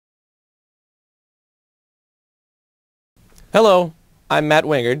Hello, I'm Matt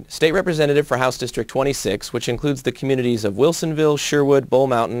Wingard, State Representative for House District 26, which includes the communities of Wilsonville, Sherwood, Bull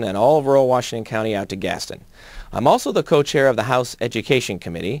Mountain, and all of rural Washington County out to Gaston. I'm also the co-chair of the House Education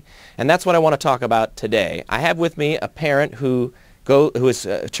Committee, and that's what I want to talk about today. I have with me a parent whose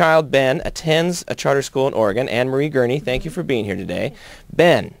child, Ben, attends a charter school in Oregon. Anne-Marie Gurney, thank you for being here today.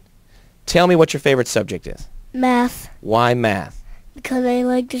 Ben, tell me what your favorite subject is. Math. Why math? Because I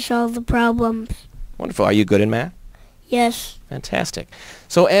like to solve the problems. Wonderful. Are you good in math? Yes. Fantastic.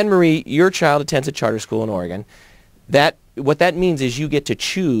 So Anne-Marie, your child attends a charter school in Oregon. What that means is you get to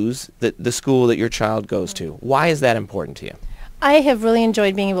choose the school that your child goes to. Why is that important to you? I have really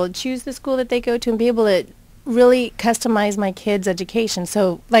enjoyed being able to choose the school that they go to and be able to really customize my kid's education.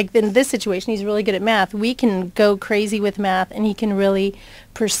 So like in this situation, he's really good at math. We can go crazy with math and he can really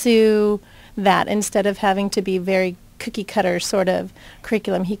pursue that instead of having to be very cookie cutter sort of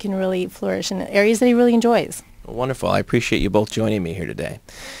curriculum. He can really flourish in areas that he really enjoys. Wonderful. I appreciate you both joining me here today.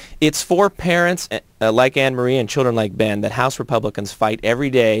 It's for parents like Anne-Marie and children like Ben that House Republicans fight every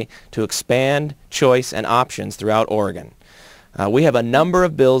day to expand choice and options throughout Oregon. We have a number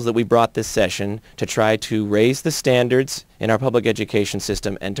of bills that we brought this session to try to raise the standards in our public education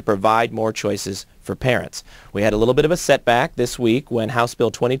system and to provide more choices for parents. We had a little bit of a setback this week when House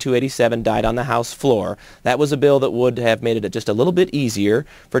Bill 2287 died on the House floor. That was a bill that would have made it just a little bit easier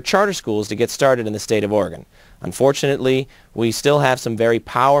for charter schools to get started in the state of Oregon. Unfortunately, we still have some very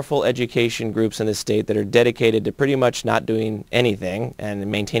powerful education groups in the state that are dedicated to pretty much not doing anything and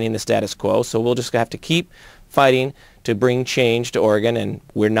maintaining the status quo, so we'll just have to keep fighting to bring change to Oregon, and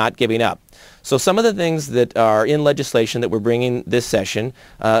we're not giving up. So some of the things that are in legislation that we're bringing this session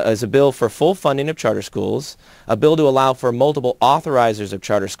is a bill for full funding of charter schools, a bill to allow for multiple authorizers of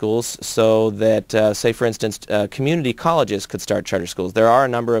charter schools so that, say for instance, community colleges could start charter schools. There are a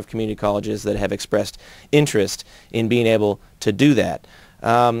number of community colleges that have expressed interest in being able to do that.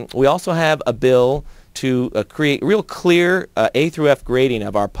 We also have a bill to create real clear A through F grading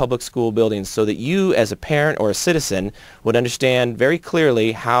of our public school buildings so that you as a parent or a citizen would understand very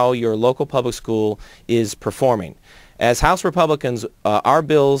clearly how your local public school is performing. As House Republicans, our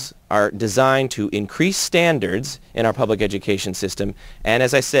bills are designed to increase standards in our public education system and,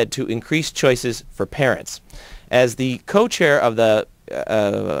 as I said, to increase choices for parents. As the co-chair of the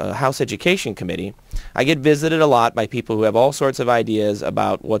House Education Committee, I get visited a lot by people who have all sorts of ideas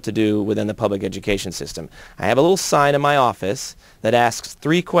about what to do within the public education system. I have a little sign in my office that asks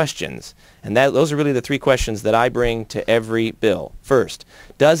 3 questions, and those are really the 3 questions that I bring to every bill. First,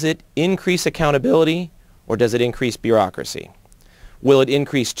 does it increase accountability or does it increase bureaucracy? Will it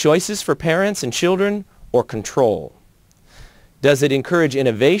increase choices for parents and children or control? Does it encourage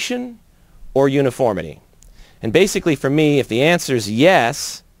innovation or uniformity? And basically for me, if the answer is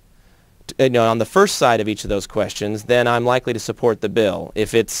yes, on the first side of each of those questions, then I'm likely to support the bill.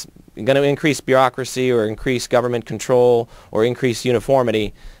 If it's going to increase bureaucracy or increase government control or increase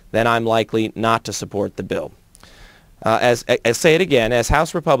uniformity, then I'm likely not to support the bill. I say it again, as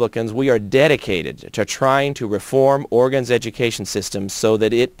House Republicans, we are dedicated to trying to reform Oregon's education system so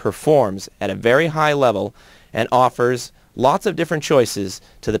that it performs at a very high level and offers lots of different choices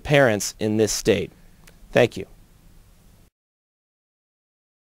to the parents in this state. Thank you.